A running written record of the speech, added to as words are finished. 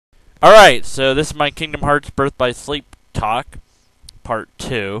Alright, so this is my Kingdom Hearts Birth by Sleep talk, part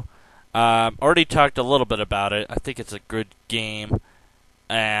 2. Already talked a little bit about it. I think it's a good game,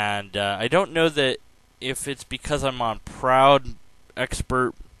 and I don't know that if it's because I'm on proud,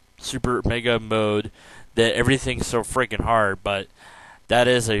 expert, super mega mode that everything's so freaking hard, but that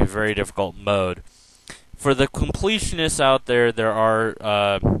is a very difficult mode. For the completionists out there, there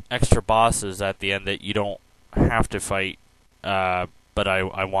are extra bosses at the end that you don't have to fight, but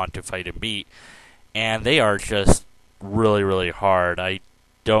I want to fight and beat. And they are just really, really hard. I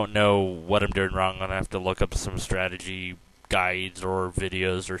don't know what I'm doing wrong. I'm going to have to look up some strategy guides or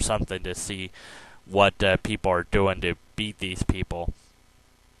videos or something to see what people are doing to beat these people.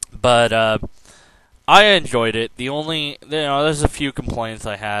 But I enjoyed it. There's a few complaints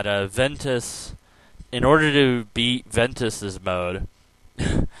I had. Ventus, in order to beat Ventus's mode,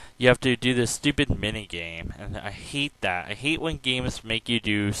 you have to do this stupid mini game, and I hate that. I hate when games make you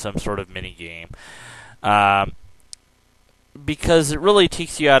do some sort of mini game, because it really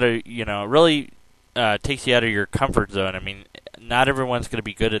takes you out of takes you out of your comfort zone. I mean, not everyone's going to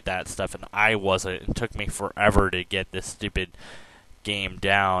be good at that stuff, and I wasn't. It took me forever to get this stupid game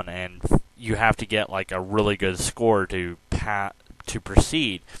down, and you have to get like a really good score to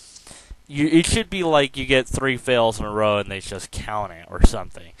proceed. It should be like you get 3 fails in a row and they just count it or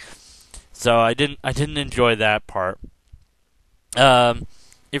something. So I didn't enjoy that part.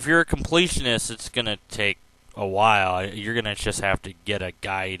 If you're a completionist, it's gonna take a while. You're gonna just have to get a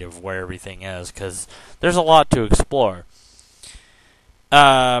guide of where everything is because there's a lot to explore.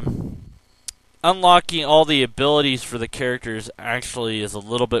 Unlocking all the abilities for the characters actually is a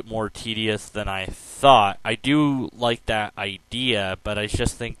little bit more tedious than I thought. I do like that idea, but I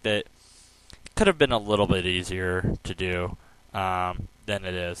just think that could have been a little bit easier to do than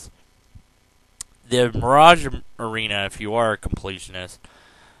it is. The Mirage Arena, if you are a completionist,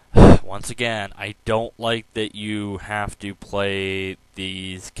 once again, I don't like that you have to play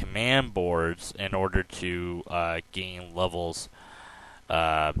these command boards in order to gain levels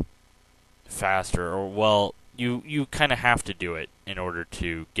faster. Or, well, you kind of have to do it in order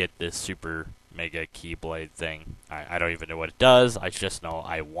to get this super mega keyblade thing. I don't even know what it does. I just know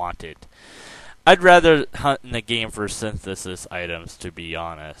I want it. I'd rather hunt in the game for synthesis items, to be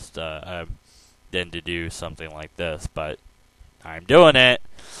honest, than to do something like this, but I'm doing it.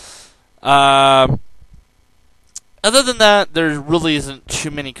 Other than that, there really isn't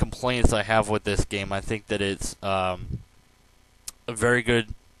too many complaints I have with this game. I think that it's a very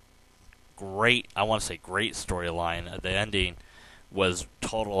good, great storyline. The ending was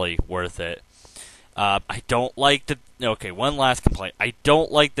totally worth it. I don't like that. Okay, one last complaint. I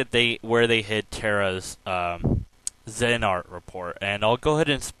don't like that where they hid Terra's Zen art report, and I'll go ahead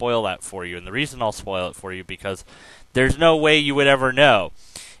and spoil that for you. And the reason I'll spoil it for you because there's no way you would ever know.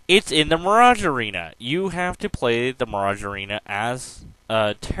 It's in the Mirage Arena. You have to play the Mirage Arena as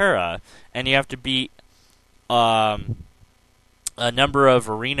Terra, and you have to beat a number of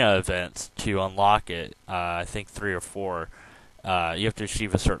arena events to unlock it. I think 3 or 4. You have to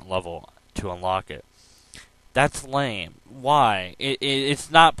achieve a certain level to unlock it. That's lame. Why?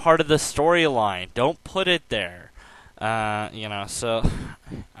 It's not part of the storyline. Don't put it there. So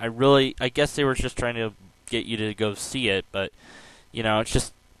I guess they were just trying to get you to go see it, but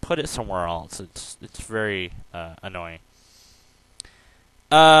just put it somewhere else. It's very annoying.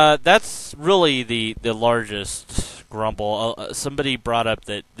 That's really the largest grumble. Somebody brought up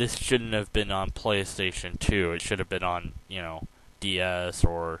that this shouldn't have been on PlayStation 2. It should have been on DS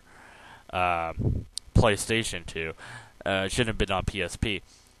or PlayStation 2. It shouldn't have been on PSP.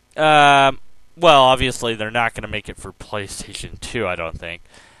 Well, obviously they're not going to make it for PlayStation 2, I don't think.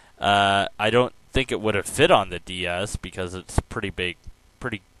 I don't think it would have fit on the DS because it's a pretty big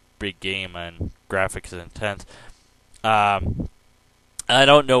game and graphics is intense. I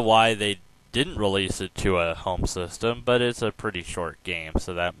don't know why they didn't release it to a home system, but it's a pretty short game,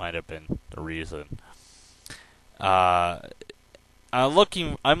 so that might have been the reason. I'm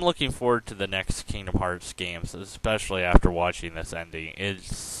looking forward to the next Kingdom Hearts games, especially after watching this ending.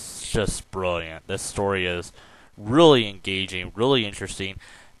 It's just brilliant. This story is really engaging, really interesting.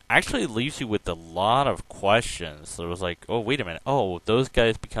 Actually leaves you with a lot of questions. So it was like, oh, wait a minute. Oh, those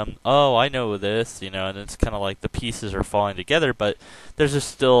guys become, oh, I know this, and it's kind of like the pieces are falling together, but there's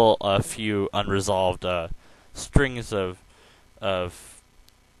just still a few unresolved strings of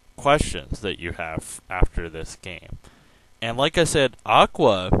questions that you have after this game. And like I said,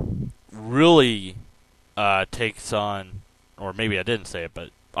 Aqua really takes on, or maybe I didn't say it,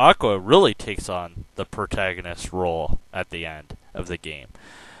 but Aqua really takes on the protagonist role at the end of the game.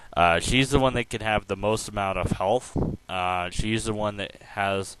 She's the one that can have the most amount of health. She's the one that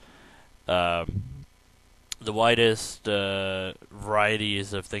has the widest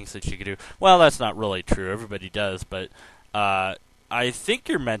varieties of things that you can do. Well, that's not really true. Everybody does, but I think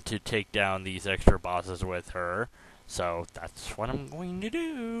you're meant to take down these extra bosses with her. So that's what I'm going to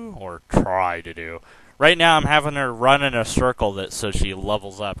do, or try to do. Right now, I'm having her run in a circle so she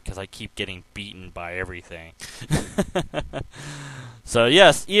levels up because I keep getting beaten by everything. So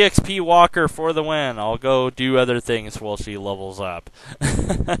yes, EXP Walker for the win. I'll go do other things while she levels up.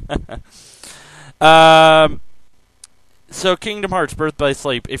 So Kingdom Hearts Birth by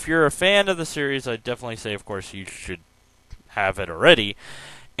Sleep. If you're a fan of the series, I'd definitely say, of course, you should have it already.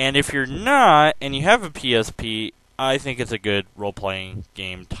 And if you're not, and you have a PSP, I think it's a good role-playing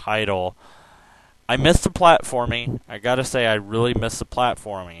game title. I miss the platforming. I gotta say, I really miss the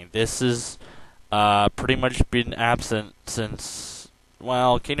platforming. This has pretty much been absent since,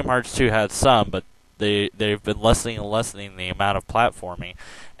 well, Kingdom Hearts 2 had some, but they've been lessening and lessening the amount of platforming,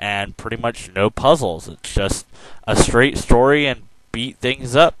 and pretty much no puzzles. It's just a straight story and beat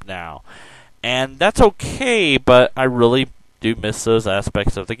things up now. And that's okay, but I really do miss those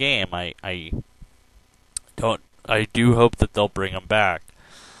aspects of the game. I do hope that they'll bring them back.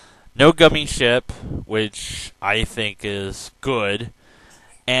 No gummy ship, which I think is good.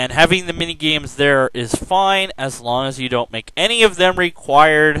 And having the mini games there is fine as long as you don't make any of them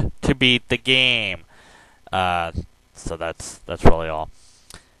required to beat the game. So that's really all.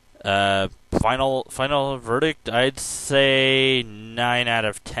 Final verdict, I'd say 9 out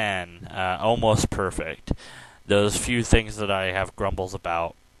of 10. Almost perfect. Those few things that I have grumbles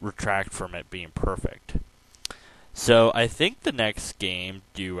about retract from it being perfect. So I think the next game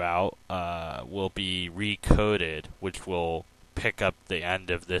due out will be Recoded, which will pick up the end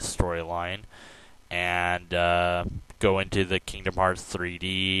of this storyline and go into the Kingdom Hearts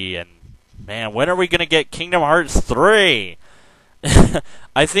 3D. And man, when are we gonna get Kingdom Hearts 3?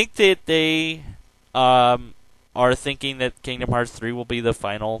 I think that they are thinking that Kingdom Hearts 3 will be the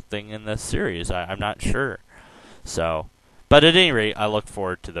final thing in this series. I'm not sure. So, but at any rate, I look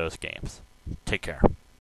forward to those games. Take care.